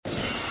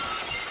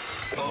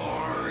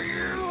Are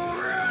you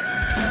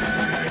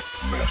ready?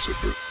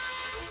 Massacre.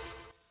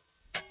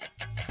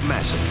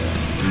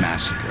 Massacre.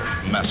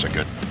 Massacre.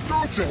 Massacre.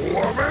 Don't you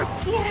love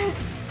it? Yeah.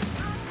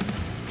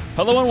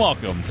 Hello and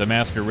welcome to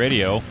Massacre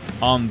Radio.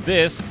 On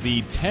this,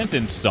 the 10th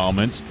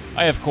installment,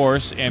 I, of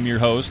course, am your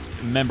host,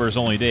 Members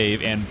Only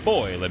Dave, and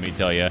boy, let me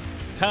tell you,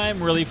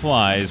 time really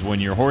flies when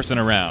you're horsing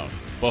around.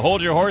 But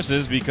hold your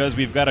horses, because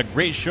we've got a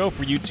great show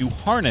for you to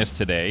harness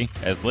today,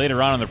 as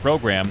later on in the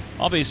program,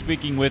 I'll be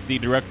speaking with the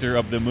director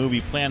of the movie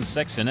Plan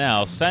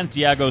Seccional,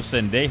 Santiago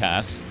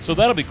Cendejas. So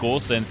that'll be cool,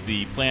 since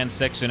the Plan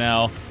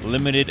Seccional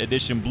limited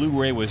edition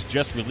Blu-ray was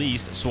just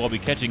released, so I'll be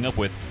catching up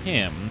with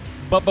him.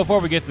 But before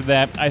we get to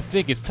that, I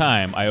think it's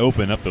time I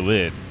open up the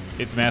lid.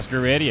 It's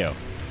Massacre Radio.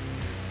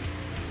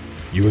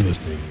 You are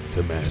listening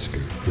to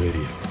Massacre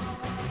Radio.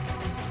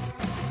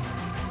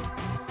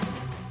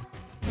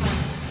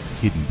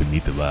 Hidden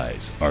beneath the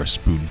lies are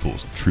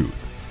spoonfuls of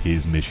truth.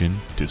 His mission,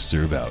 to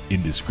serve out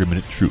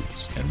indiscriminate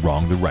truths and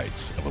wrong the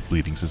rights of a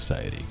bleeding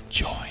society.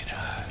 Join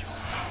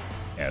us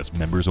as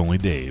Members Only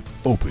Dave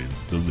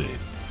opens the lid.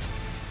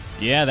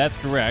 Yeah, that's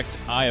correct.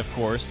 I, of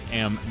course,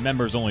 am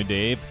Members Only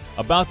Dave,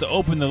 about to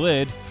open the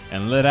lid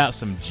and let out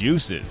some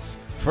juices.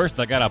 First,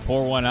 I gotta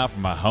pour one out for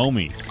my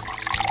homies.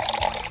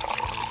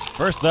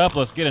 First up,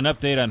 let's get an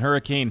update on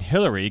Hurricane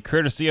Hillary,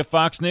 courtesy of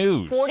Fox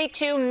News.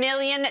 42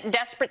 million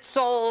desperate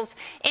souls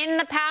in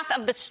the path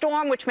of the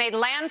storm, which made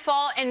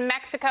landfall in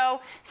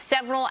Mexico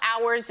several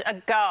hours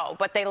ago.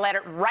 But they let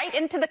it right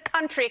into the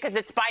country because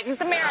it's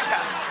Biden's America.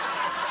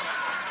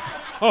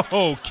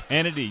 Oh,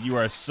 Kennedy, you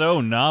are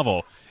so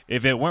novel.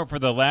 If it weren't for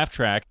the laugh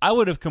track, I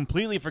would have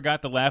completely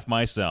forgot to laugh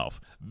myself.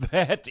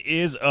 That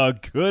is a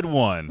good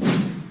one.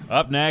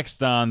 Up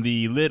next on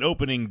the lid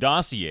opening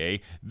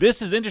dossier,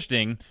 this is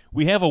interesting.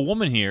 We have a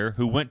woman here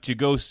who went to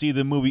go see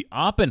the movie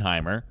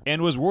Oppenheimer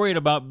and was worried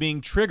about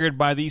being triggered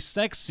by these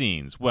sex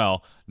scenes.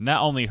 Well,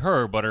 not only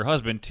her, but her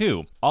husband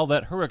too. I'll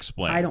let her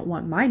explain. I don't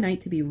want my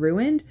night to be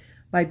ruined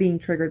by being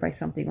triggered by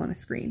something on a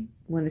screen.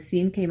 When the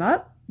scene came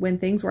up, when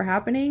things were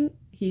happening,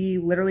 he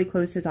literally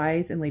closed his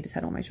eyes and laid his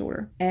head on my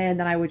shoulder. And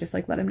then I would just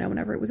let him know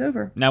whenever it was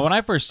over. Now, when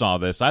I first saw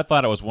this, I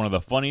thought it was one of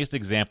the funniest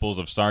examples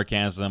of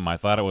sarcasm. I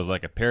thought it was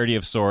like a parody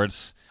of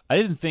sorts. I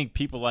didn't think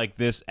people like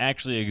this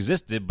actually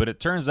existed, but it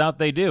turns out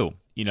they do.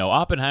 You know,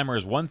 Oppenheimer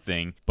is one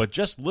thing, but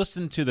just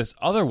listen to this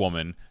other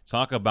woman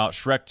talk about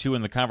Shrek 2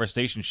 and the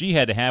conversation she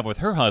had to have with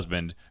her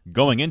husband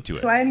going into it.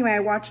 So anyway,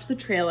 I watched the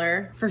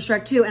trailer for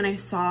Shrek 2 and I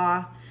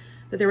saw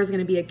that there was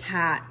going to be a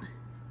cat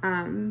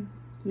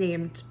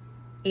named...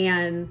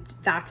 And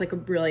that's like a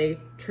really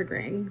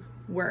triggering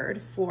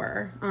word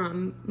for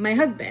my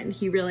husband.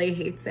 He really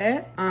hates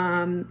it.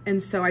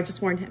 And so I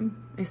just warned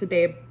him. I said,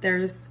 babe,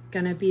 there's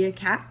going to be a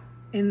cat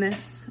in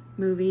this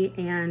movie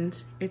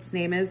and its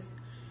name is...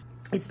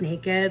 It's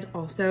naked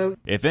also.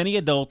 If any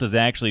adult is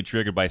actually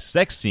triggered by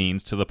sex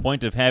scenes to the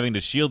point of having to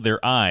shield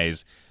their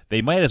eyes,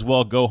 they might as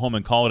well go home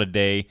and call it a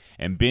day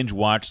and binge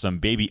watch some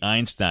Baby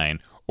Einstein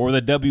or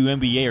the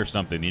WNBA or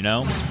something, you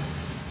know?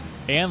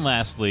 And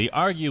lastly,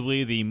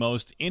 arguably the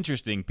most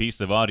interesting piece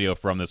of audio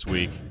from this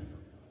week.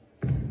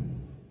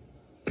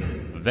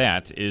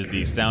 That is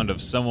the sound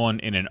of someone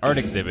in an art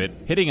exhibit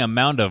hitting a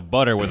mound of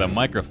butter with a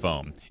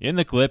microphone. In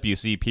the clip, you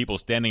see people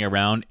standing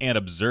around and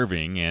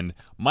observing, and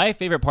my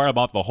favorite part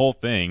about the whole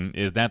thing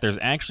is that there's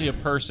actually a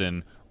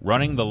person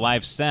running the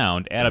live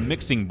sound at a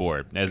mixing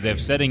board, as if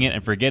setting it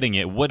and forgetting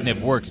it wouldn't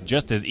have worked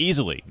just as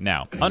easily.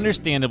 Now,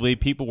 understandably,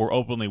 people were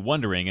openly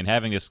wondering and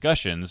having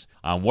discussions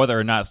on whether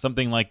or not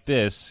something like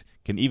this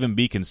can even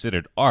be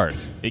considered art.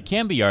 It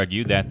can be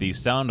argued that the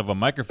sound of a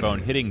microphone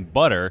hitting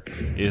butter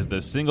is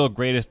the single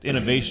greatest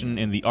innovation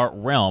in the art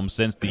realm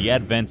since the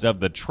advent of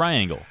the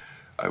triangle.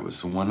 I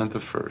was one of the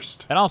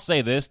first. And I'll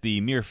say this, the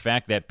mere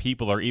fact that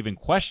people are even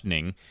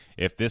questioning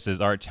if this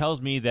is art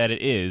tells me that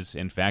it is,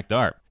 in fact,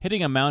 art.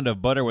 Hitting a mound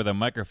of butter with a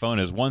microphone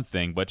is one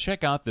thing, but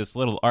check out this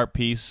little art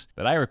piece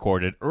that I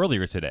recorded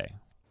earlier today.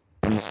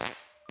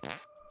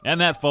 And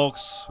that,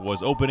 folks,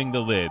 was opening the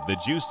lid. The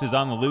juice is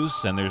on the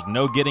loose, and there's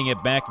no getting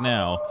it back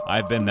now.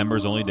 I've been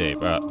Members Only Dave.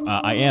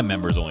 I am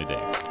Members Only Dave.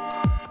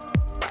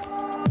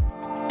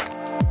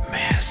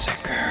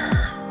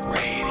 Massacre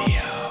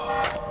Radio.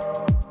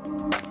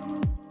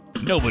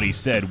 Nobody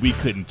said we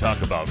couldn't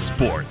talk about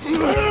sports.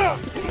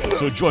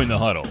 So join the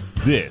huddle.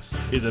 This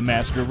is a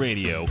Massacre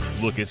Radio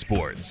Look at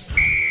Sports.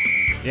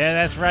 Yeah,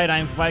 that's right.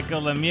 I'm Franco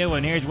Lemieux,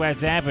 and here's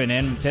what's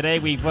happening. Today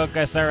we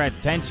focus our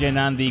attention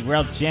on the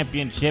World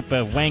Championship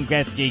of Wayne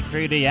Gretzky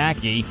 3D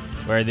hockey,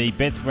 where the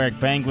Pittsburgh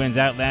Penguins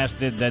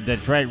outlasted the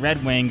Detroit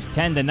Red Wings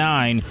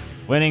 10-9,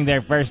 winning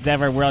their first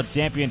ever World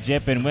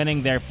Championship and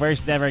winning their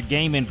first ever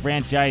game in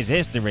franchise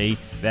history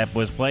that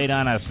was played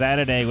on a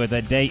Saturday with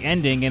a day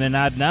ending in an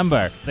odd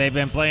number. They've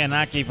been playing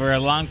hockey for a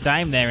long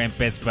time there in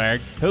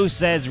Pittsburgh. Who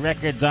says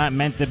records aren't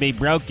meant to be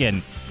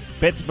broken?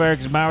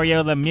 Pittsburgh's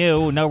Mario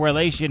Lemieux, no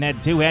relation,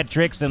 had 2 hat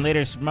tricks and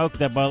later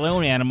smoked a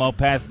balloon animal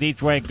past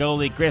Detroit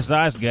goalie Chris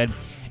Osgood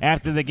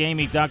After the game,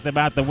 he talked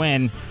about the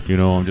win. You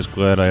know, I'm just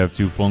glad I have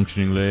two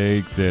functioning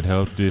legs that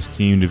helped this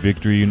team to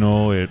victory. You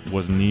know, it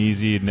wasn't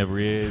easy, it never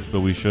is,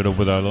 but we showed up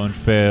with our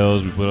lunch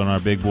pails, we put on our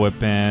big boy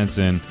pants,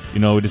 and you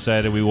know, we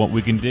decided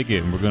we can dig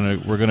it, and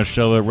we're gonna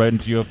shove it right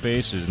into your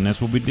faces, and that's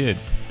what we did.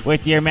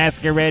 With your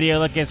Massacre Radio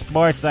Look at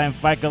Sports, I'm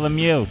Franco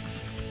Lemieux.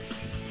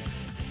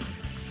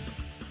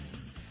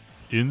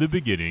 In the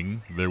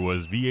beginning, there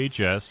was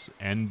VHS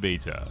and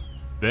Beta,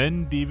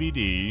 then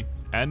DVD,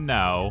 and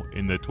now,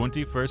 in the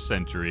 21st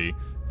century,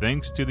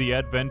 thanks to the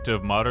advent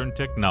of modern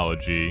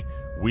technology,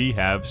 we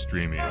have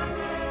streaming.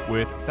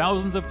 With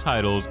thousands of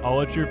titles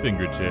all at your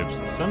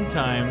fingertips,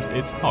 sometimes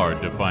it's hard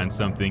to find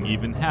something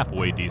even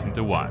halfway decent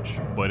to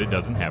watch, but it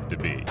doesn't have to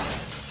be.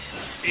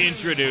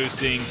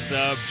 Introducing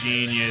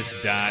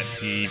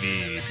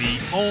Subgenius.tv, the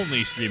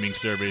only streaming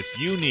service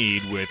you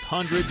need with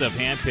hundreds of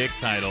hand-picked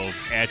titles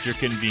at your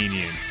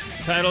convenience.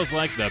 Titles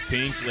like The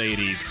Pink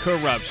Ladies,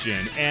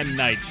 Corruption, and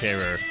Night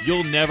Terror.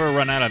 You'll never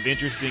run out of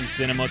interesting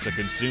cinema to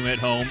consume at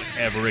home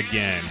ever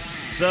again.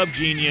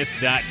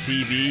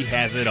 Subgenius.tv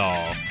has it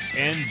all,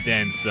 and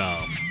then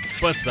some.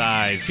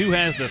 Besides, who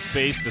has the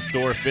space to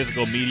store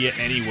physical media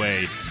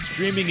anyway?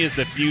 Streaming is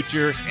the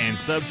future, and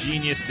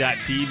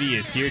Subgenius.tv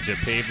is here to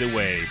pave the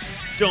way.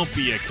 Don't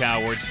be a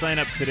coward. Sign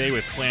up today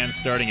with plans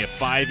starting at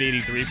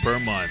 $5.83 per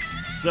month.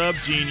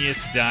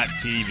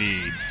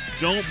 Subgenius.tv.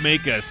 Don't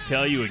make us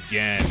tell you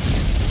again.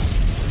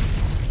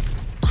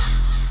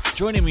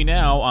 Joining me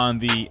now on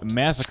the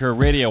Massacre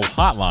Radio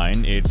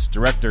Hotline, it's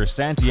director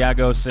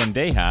Santiago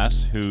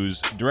Cendejas,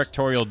 whose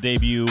directorial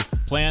debut,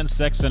 Plan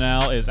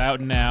Sexanal, is out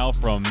now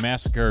from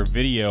Massacre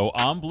Video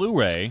on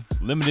Blu-ray,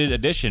 limited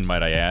edition,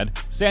 might I add.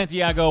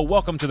 Santiago,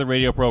 welcome to the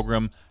radio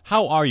program.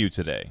 How are you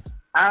today?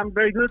 I'm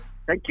very good.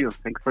 Thank you.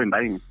 Thanks for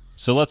inviting me.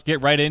 So let's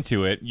get right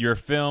into it. Your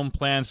film,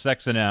 Plan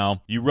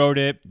Sexanal, you wrote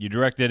it, you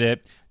directed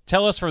it.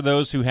 Tell us, for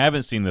those who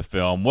haven't seen the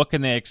film, what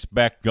can they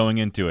expect going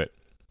into it?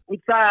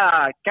 It's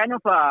a kind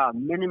of a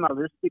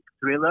minimalistic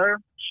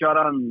thriller shot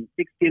on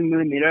 16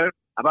 millimeter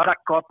about a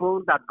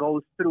couple that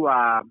goes through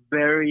a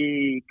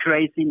very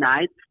crazy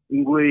night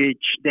in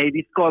which they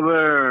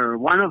discover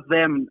one of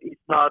them is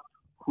not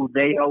who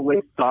they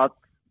always thought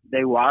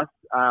they was.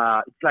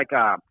 It's like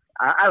I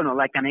don't know,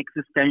 like an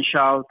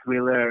existential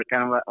thriller,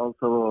 kind of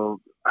also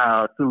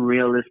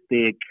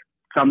surrealistic.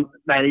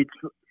 That it's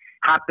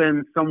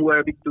happens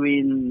somewhere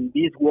between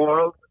this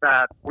world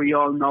that we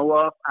all know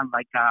of and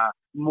like a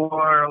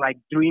more like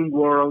dream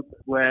world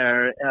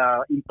where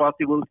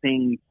impossible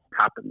things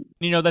happen.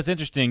 You know, that's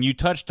interesting. You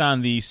touched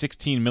on the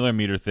 16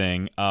 millimeter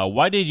thing.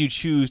 Why did you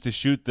choose to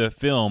shoot the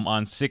film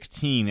on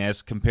 16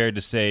 as compared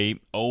to,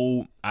 say,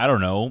 I don't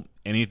know,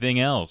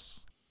 anything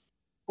else?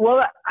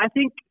 Well, I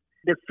think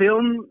the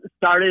film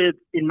started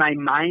in my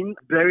mind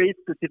very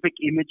specific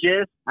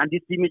images, and these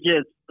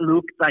images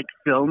looked like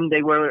film.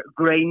 They were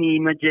grainy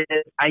images.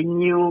 I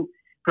knew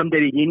from the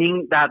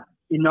beginning that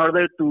in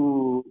order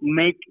to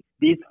make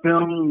this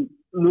film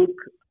look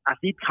as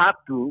it had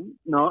to,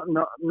 no,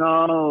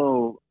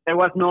 there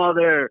was no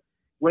other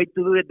way to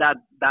do it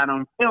than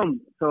on film.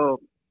 So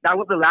that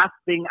was the last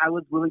thing I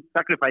was willing to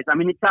sacrifice. I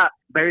mean, it's a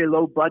very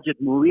low budget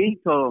movie,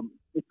 so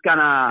it's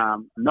kind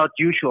of not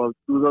usual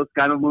to do those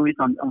kind of movies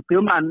on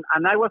film. And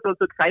I was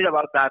also excited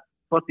about that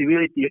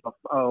possibility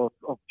of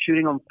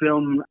shooting on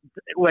film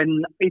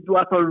when it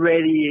was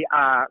already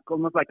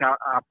almost like a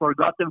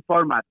forgotten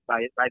format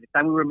by the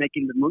time we were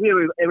making the movie.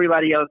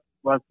 Everybody else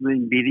was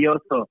doing video,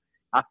 so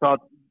I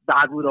thought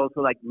that would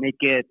also like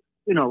make it,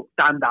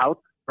 stand out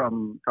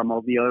from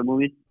all the other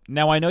movies.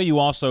 Now, I know you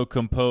also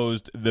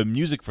composed the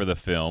music for the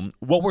film.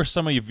 What were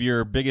some of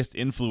your biggest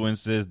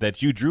influences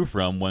that you drew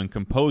from when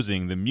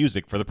composing the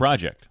music for the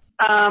project?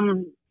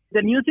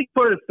 The music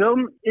for the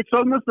film, it's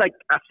almost like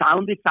a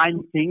sound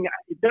design thing.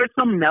 There's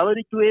some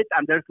melody to it,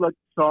 and there's like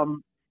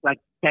some like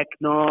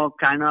techno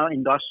kind of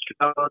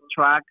industrial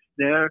tracks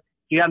there,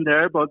 here and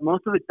there. But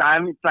most of the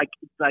time, it's like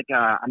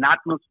an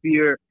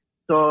atmosphere.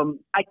 So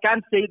I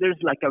can't say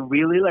there's like a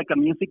really like a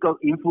musical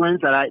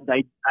influence that I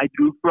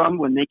drew from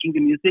when making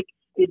the music.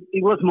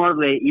 It was more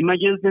the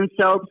images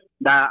themselves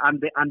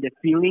and the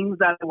feelings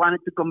that I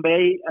wanted to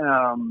convey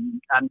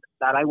and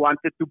that I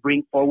wanted to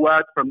bring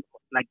forward from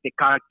like the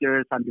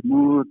characters and the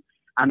mood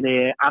and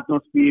the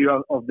atmosphere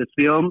of the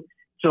film.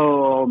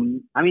 So,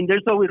 I mean,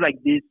 there's always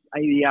like this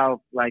idea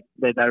of like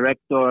the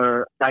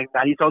director that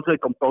is also a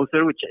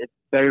composer, which is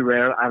very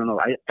rare. I don't know.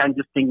 I can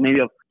just think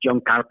maybe of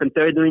John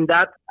Carpenter doing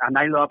that. And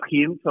I love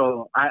him.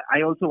 So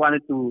I also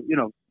wanted to,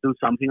 do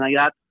something like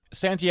that.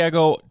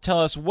 Santiago,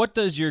 tell us, what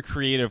does your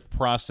creative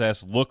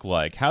process look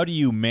like? How do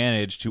you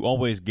manage to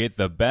always get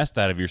the best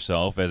out of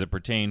yourself as it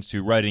pertains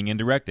to writing and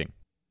directing?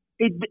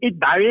 It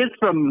varies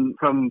from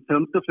film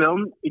to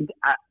film. In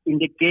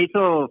the case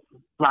of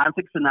Plan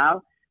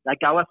Sexanal, like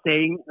I was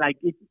saying, like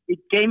it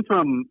came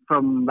from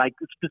like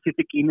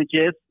specific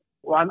images.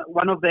 One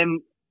of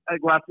them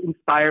was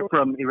inspired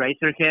from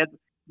Eraserhead.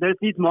 There's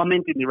this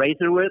moment in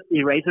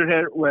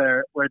Eraserhead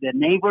where the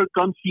neighbor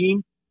comes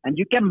in and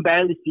you can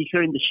barely see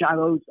her in the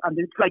shadows. And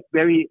it's like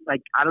very,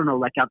 like, I don't know,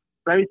 like a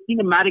very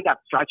cinematic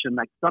abstraction,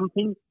 like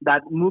something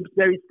that moves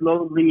very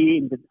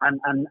slowly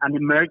and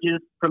emerges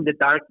from the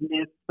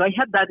darkness. So I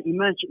had that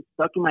image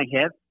stuck in my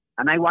head,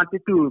 and I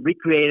wanted to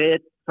recreate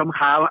it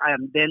somehow.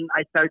 And then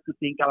I started to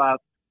think about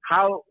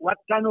what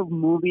kind of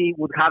movie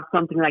would have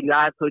something like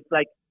that. So it's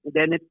like,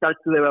 then it starts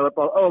to develop,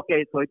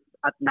 okay, so it's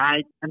at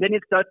night. And then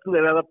it starts to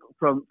develop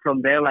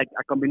from there, like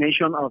a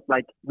combination of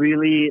like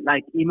really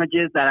like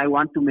images that I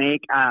want to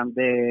make and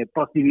the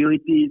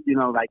possibilities,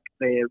 like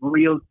the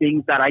real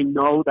things that I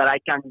know that I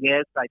can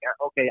get. Like,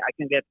 okay, I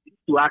can get these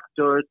two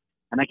actors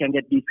and I can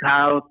get this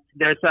house.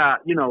 There's a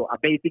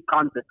basic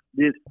concept.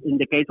 This, in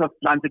the case of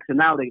Plants Vs.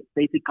 Now, the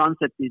basic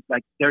concept is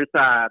like there's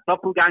a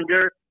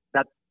doppelganger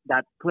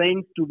that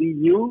claims to be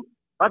you.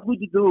 What would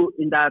you do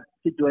in that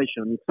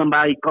situation? If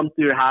somebody comes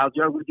to your house,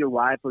 you're with your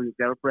wife or your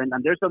girlfriend,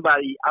 and there's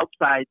somebody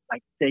outside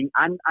like saying,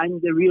 "I'm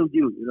the real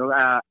you,"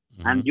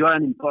 and you are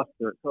an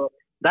imposter. So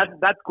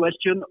that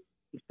question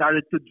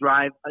started to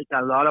drive like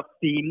a lot of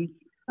themes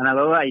and a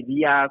lot of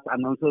ideas,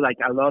 and also like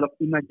a lot of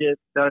images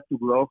started to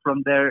grow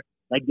from there.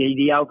 Like the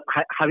idea of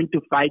having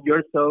to fight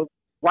yourself.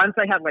 Once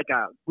I had like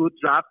a good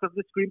draft of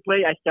the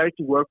screenplay, I started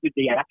to work with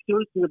the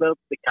actors to develop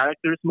the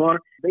characters more.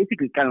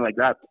 Basically, kind of like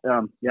that.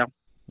 Yeah.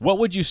 What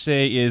would you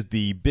say is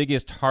the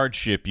biggest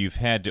hardship you've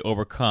had to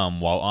overcome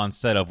while on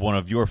set of one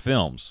of your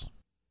films?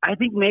 I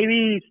think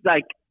maybe it's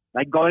like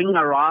going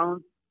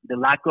around the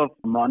lack of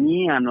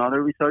money and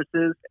other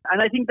resources.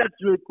 And I think that's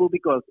really cool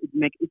because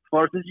it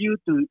forces you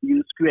to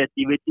use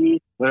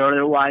creativity where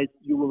otherwise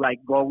you will like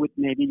go with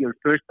maybe your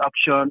first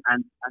option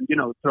and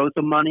throw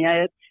some money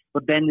at it.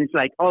 But then it's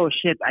like, oh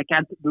shit, I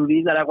can't do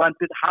this that I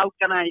wanted. How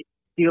can I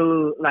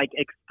still like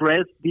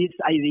express this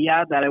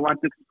idea that I want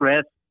to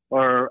express?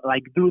 Or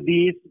like do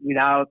this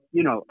without,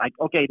 like,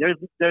 okay,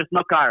 there's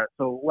no car.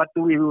 So what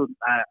do we do?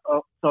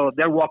 So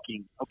they're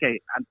walking. Okay.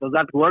 And does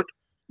that work?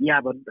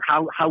 Yeah. But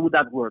how would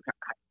that work?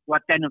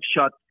 What kind of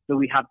shots do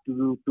we have to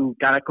do to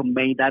kind of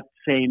convey that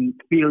same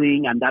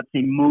feeling and that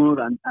same mood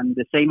and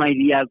the same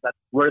ideas that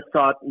were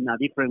thought in a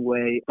different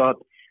way? But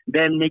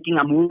then making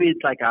a movie is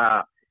like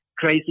a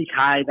crazy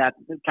high that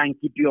can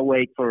keep you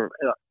awake for,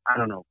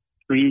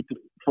 3 to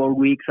 4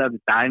 weeks at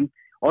a time.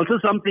 Also,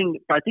 something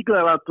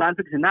particular about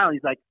Plants Vs. Now is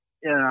like,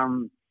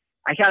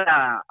 I had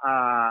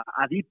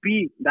a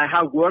DP that I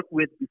had worked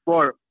with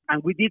before,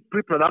 and we did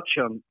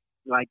pre-production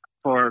like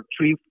for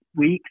 3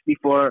 weeks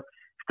before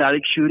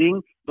starting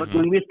shooting. But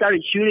when we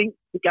started shooting,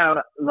 he kind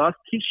of lost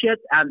his shit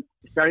and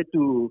started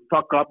to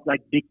fuck up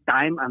like big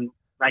time and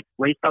like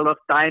waste a lot of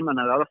time and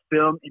a lot of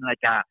film in like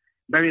a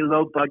very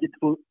low budget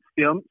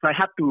film. So I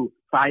had to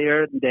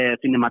fire the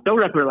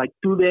cinematographer like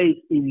 2 days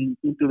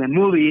into the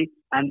movie,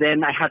 and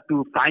then I had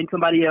to find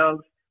somebody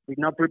else with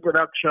no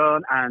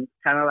pre-production and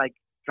kind of like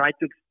try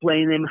to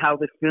explain him how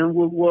the film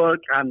would work.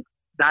 And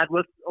that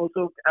was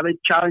also a bit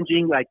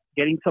challenging, like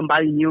getting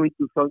somebody new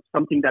into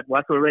something that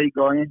was already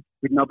going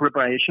with no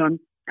preparation.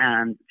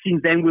 And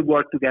since then we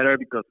worked together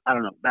because, I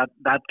don't know,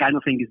 that kind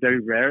of thing is very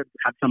rare.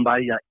 Have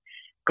somebody that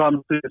comes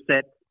to the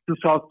set to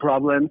solve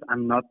problems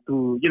and not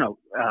to,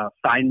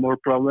 find more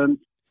problems.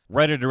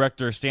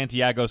 Writer-director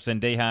Santiago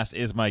Cendejas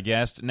is my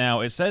guest.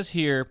 Now, it says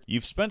here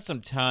you've spent some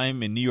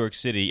time in New York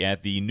City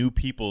at the New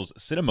People's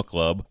Cinema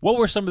Club. What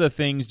were some of the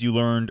things you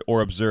learned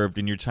or observed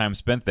in your time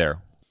spent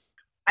there?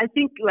 I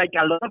think like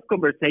a lot of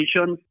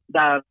conversations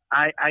that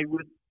I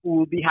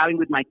will be having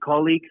with my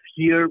colleagues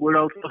here were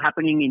also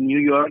happening in New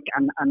York.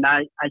 And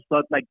I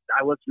thought like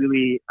I was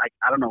really like,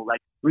 I don't know,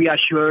 like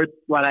reassured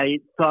what I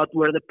thought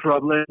were the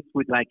problems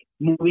with like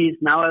movies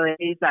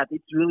nowadays, that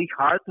it's really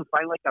hard to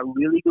find like a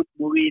really good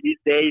movie these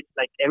days.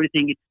 Like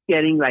everything is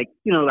getting like,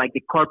 like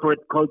the corporate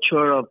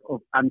culture of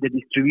and the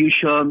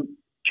distribution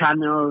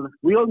channels.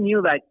 We all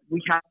knew that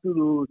we had to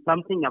do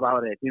something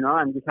about it,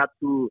 and we had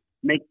to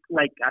make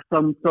like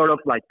some sort of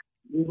like,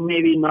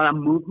 maybe not a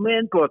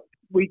movement, but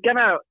we kind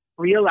of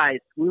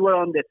realized we were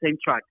on the same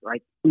track.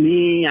 Like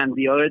me and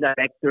the other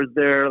directors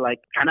there, like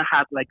kind of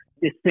had like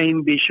the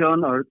same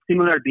vision or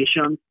similar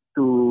vision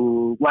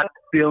to what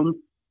films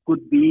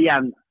could be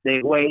and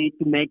the way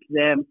to make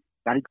them.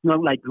 But it's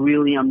not like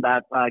really on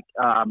that like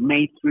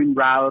mainstream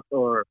route,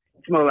 or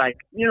it's more like,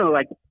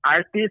 like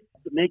artists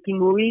making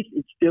movies.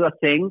 It's still a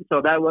thing.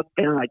 So that was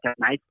kind of like a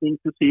nice thing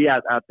to see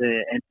at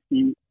the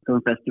NBC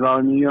Film Festival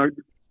in New York.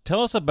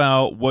 Tell us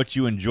about what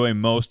you enjoy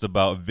most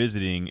about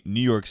visiting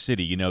New York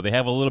City. They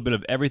have a little bit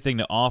of everything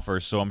to offer,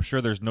 so I'm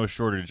sure there's no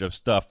shortage of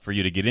stuff for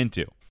you to get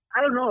into.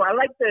 I don't know. I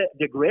like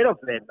the grid of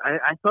it.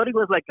 I thought it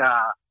was like a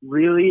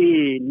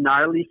really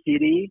gnarly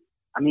city.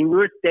 I mean, we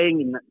were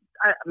staying in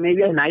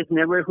maybe a nice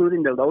neighborhood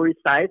in the Lower East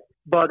Side,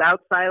 but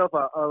outside of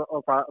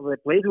the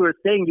place we were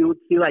staying, you would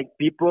see like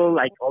people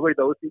like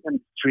overdosing on the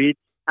streets,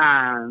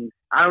 and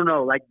I don't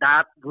know, like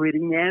that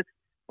grittiness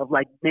of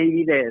like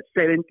maybe the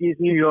 70s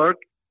New York.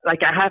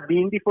 Like I have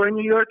been before in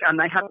New York,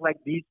 and I have like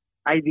this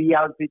idea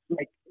of it,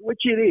 like,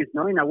 which it is,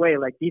 no, in a way,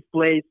 like this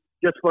place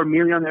just for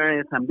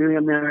millionaires and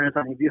billionaires,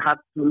 and if you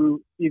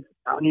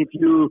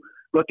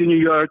go to New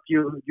York,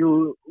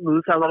 you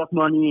lose a lot of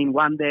money in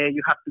one day.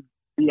 You have to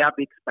be a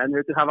big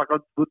spender to have a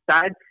good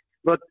time.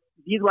 But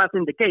this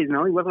wasn't the case,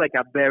 no? It was like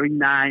a very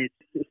nice,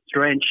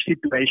 strange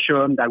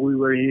situation that we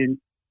were in.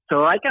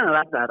 So I kind of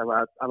like that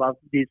about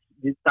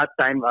that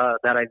time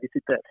that I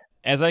visited.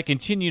 As I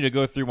continue to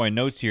go through my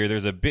notes here,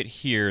 there's a bit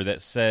here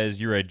that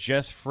says you're a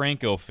Jess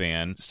Franco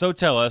fan. So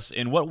tell us,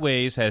 in what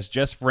ways has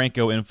Jess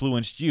Franco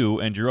influenced you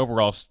and your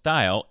overall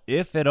style,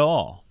 if at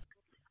all?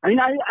 I mean,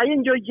 I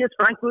enjoy Jess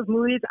Franco's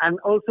movies and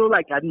also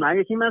like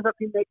admire him as a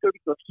filmmaker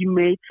because he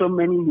made so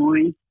many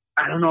movies.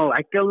 I don't know,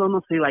 I can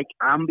almost say like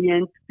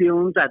ambient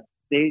films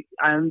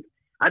and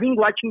I've been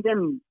watching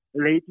them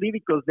lately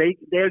because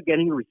they're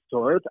getting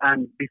restored.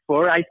 And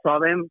before I saw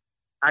them,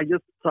 I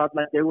just thought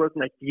like they were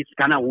like these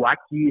kind of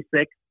wacky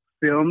sex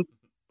films.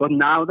 But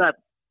now that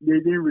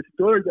they've been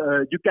restored,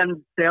 you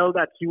can tell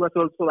that he was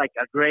also like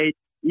a great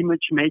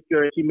image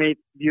maker. He made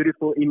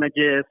beautiful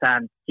images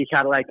and he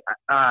had like,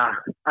 I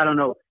don't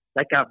know,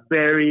 like a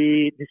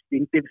very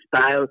distinctive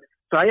style.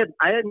 So I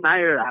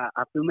admire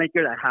a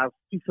filmmaker that has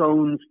his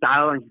own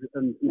style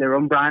and their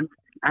own brand.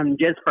 And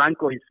Jess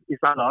Franco is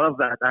a lot of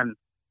that. And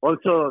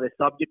also the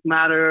subject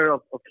matter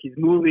of his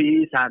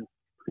movies. And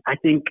I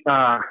think,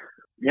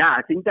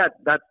 I think that's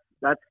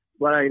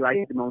what I like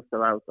the most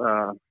about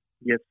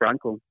Jess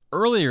Franco.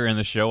 Earlier in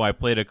the show, I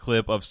played a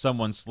clip of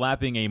someone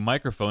slapping a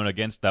microphone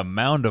against a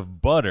mound of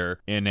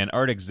butter in an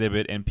art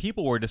exhibit, and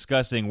people were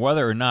discussing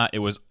whether or not it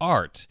was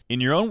art.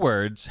 In your own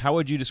words, how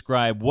would you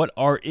describe what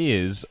art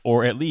is,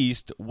 or at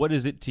least, what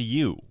is it to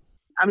you?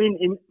 I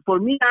mean, for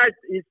me, art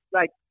is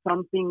like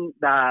something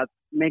that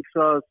makes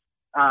us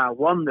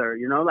wonder,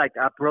 you know, like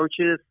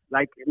approaches,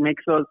 like it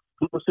makes us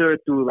closer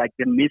to like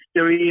the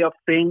mystery of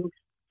things.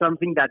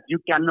 Something that you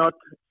cannot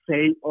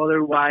say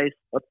otherwise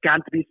or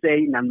can't be said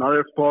in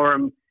another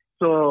form.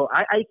 So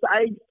I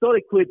saw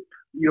the clip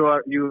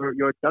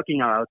you're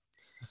talking about,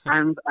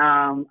 and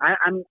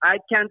I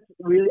can't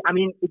really. I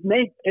mean, it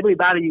made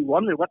everybody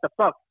wonder what the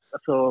fuck.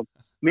 So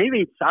maybe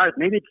it's art,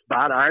 maybe it's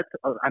bad art.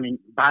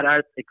 Bad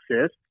art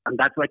exists, and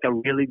that's like a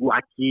really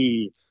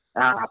wacky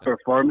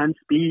performance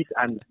piece.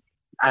 And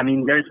I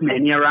mean, there's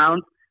many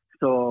around.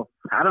 So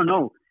I don't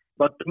know.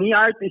 But to me,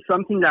 art is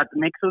something that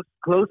makes us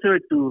closer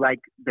to like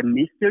the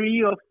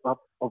mystery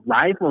of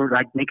life, or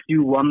like makes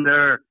you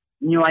wonder,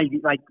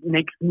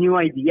 makes new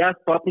ideas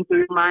pop into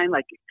your mind,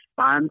 like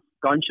expands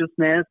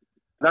consciousness.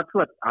 That's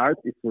what art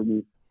is for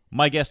me.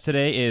 My guest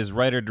today is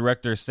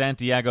writer-director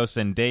Santiago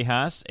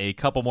Cendejas. A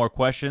couple more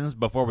questions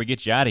before we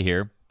get you out of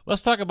here.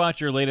 Let's talk about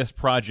your latest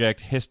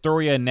project,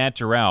 Historia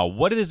Natural.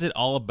 What is it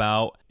all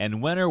about,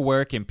 and when or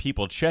where can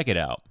people check it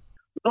out?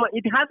 Well,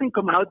 it hasn't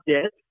come out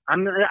yet.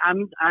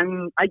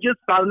 I just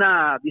found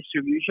a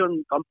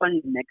distribution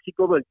company in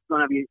Mexico, but it's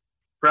gonna be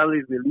probably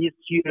released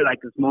here, like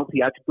a small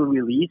theatrical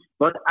release.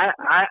 But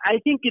I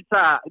think it's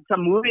a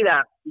movie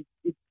that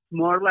it's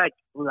more like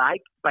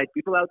liked by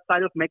people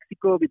outside of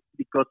Mexico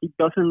because it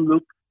doesn't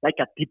look like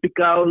a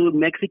typical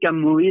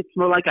Mexican movie. It's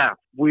more like a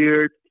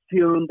weird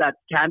film that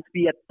can't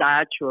be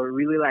attached or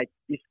really like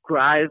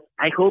described.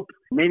 I hope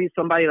maybe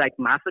somebody like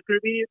Massacre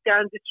Video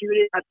can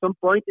distribute it at some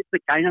point. It's the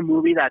kind of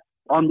movie that's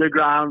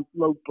underground,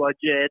 low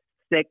budget,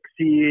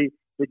 sexy,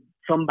 with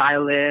some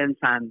violence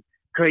and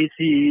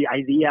crazy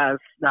ideas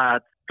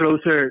that's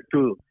closer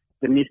to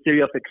the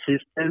mystery of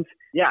existence.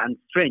 Yeah, and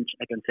strange,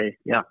 I can say.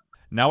 Yeah.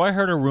 Now, I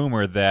heard a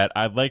rumor that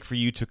I'd like for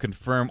you to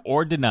confirm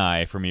or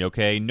deny for me,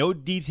 okay? No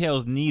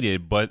details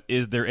needed, but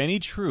is there any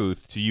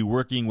truth to you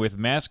working with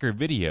Massacre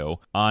Video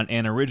on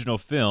an original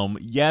film,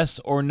 yes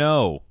or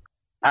no?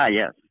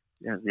 Yes.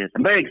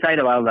 I'm very excited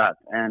about that.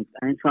 And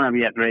it's going to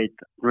be a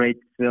great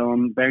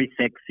film, very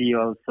sexy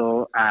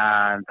also,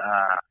 and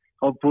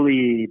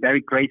hopefully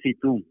very crazy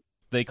too.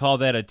 They call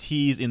that a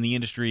tease in the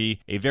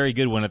industry, a very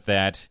good one at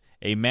that.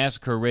 A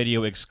Massacre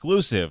Radio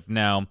exclusive.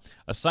 Now,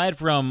 aside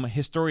from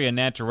Historia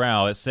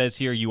Natural, it says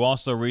here you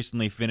also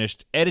recently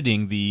finished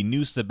editing the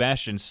new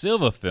Sebastian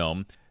Silva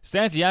film.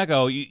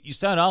 Santiago, you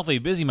sound awfully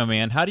busy, my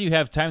man. How do you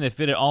have time to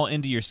fit it all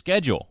into your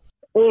schedule?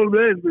 Oh,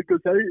 man,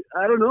 because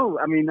I don't know.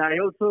 I mean, I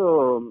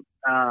also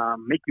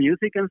make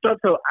music and stuff,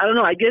 so I don't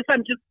know. I guess I'm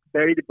just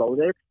very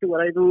devoted to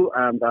what I do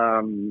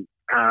and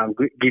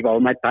give all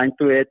my time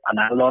to it, and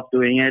I love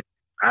doing it.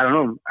 I don't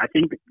know. I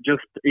think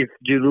just if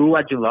you do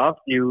what you love,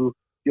 you'll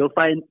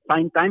find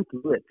time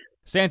to do it.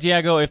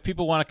 Santiago, if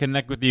people want to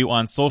connect with you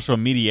on social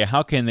media,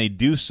 how can they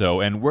do so,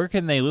 and where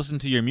can they listen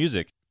to your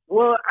music?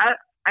 Well,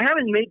 I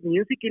haven't made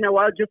music in a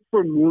while, just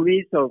for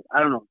movies, so I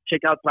don't know.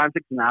 Check out Plan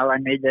 6 now. I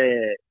made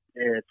the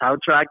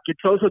soundtrack.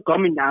 It's also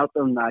coming out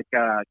on like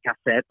a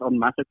cassette on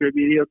Massacre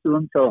Video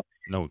soon, so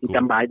cool. You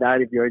can buy that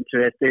if you're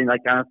interested in that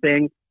kind of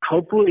thing.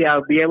 Hopefully,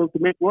 I'll be able to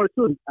make more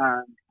soon,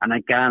 and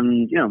I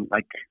can,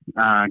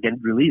 get it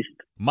released.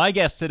 My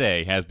guest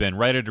today has been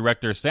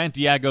writer-director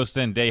Santiago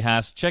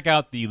Cendejas. Check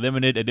out the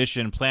limited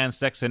edition Plan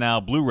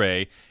Sexenal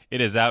Blu-ray. It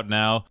is out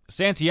now.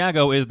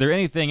 Santiago, is there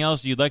anything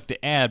else you'd like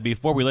to add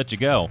before we let you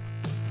go?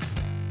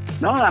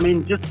 No, I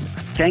mean, just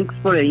thanks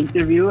for the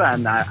interview,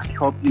 and I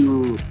hope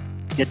you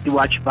get to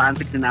watch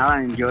Fanfics now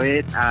and enjoy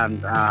it.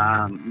 And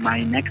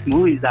my next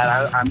movies that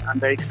I'm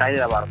very excited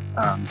about.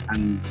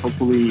 And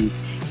hopefully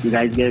you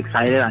guys get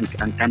excited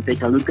and can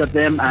take a look at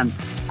them. And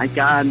I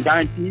can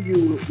guarantee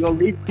you'll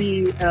leave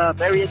be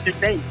very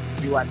entertained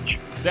if you watch.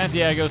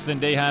 Santiago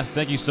Cendejas,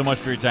 thank you so much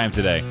for your time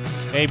today.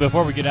 Hey,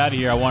 before we get out of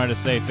here, I wanted to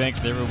say thanks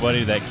to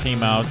everybody that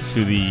came out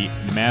to the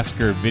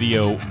Massacre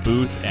video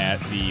booth at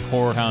the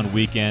Horror Hound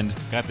weekend.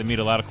 Got to meet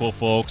a lot of cool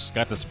folks.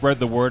 Got to spread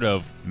the word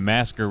of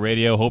Massacre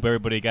Radio. Hope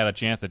everybody got a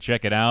chance to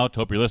check it out.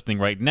 Hope you're listening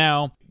right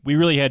now. We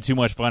really had too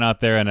much fun out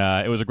there, and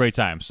it was a great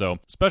time. So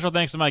special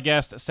thanks to my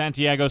guest,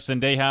 Santiago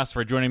Cendejas,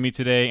 for joining me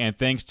today, and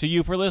thanks to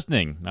you for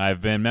listening. I've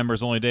been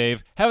Members Only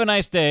Dave. Have a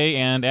nice day,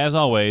 and as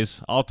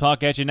always, I'll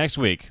talk at you next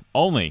week,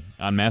 only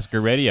on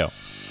Massacre Radio.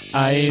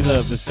 I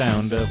love the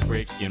sound of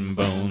breaking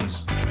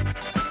bones,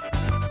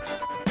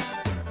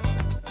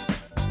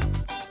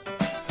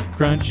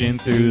 crunching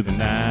through the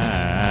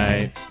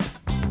night.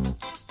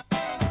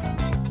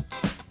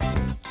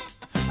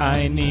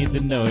 I need the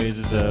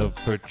noises of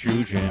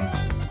protrusion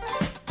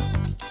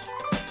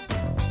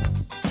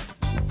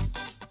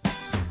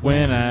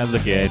when I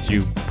look at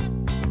you.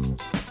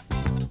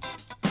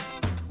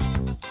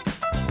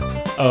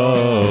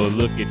 Oh,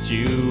 look at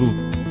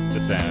you,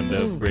 the sound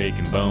of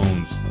breaking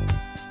bones.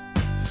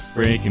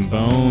 Breaking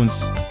bones,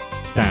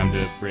 it's time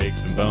to break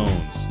some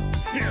bones.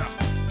 Yeah.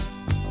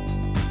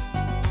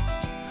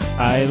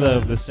 I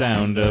love the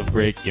sound of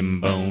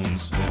breaking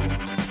bones.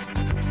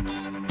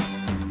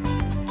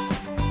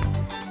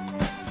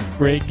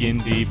 Breaking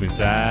deep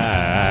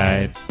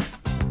inside.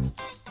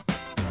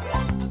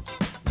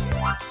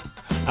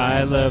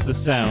 I love the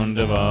sound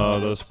of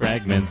all those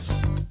fragments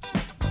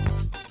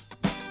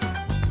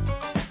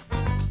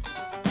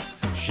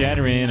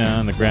shattering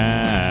on the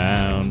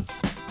ground.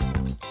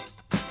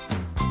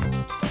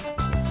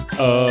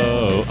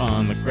 Oh,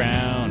 on the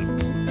ground,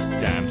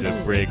 time to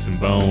break some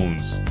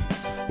bones.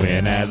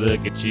 When I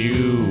look at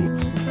you,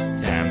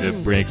 time to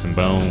break some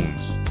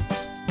bones.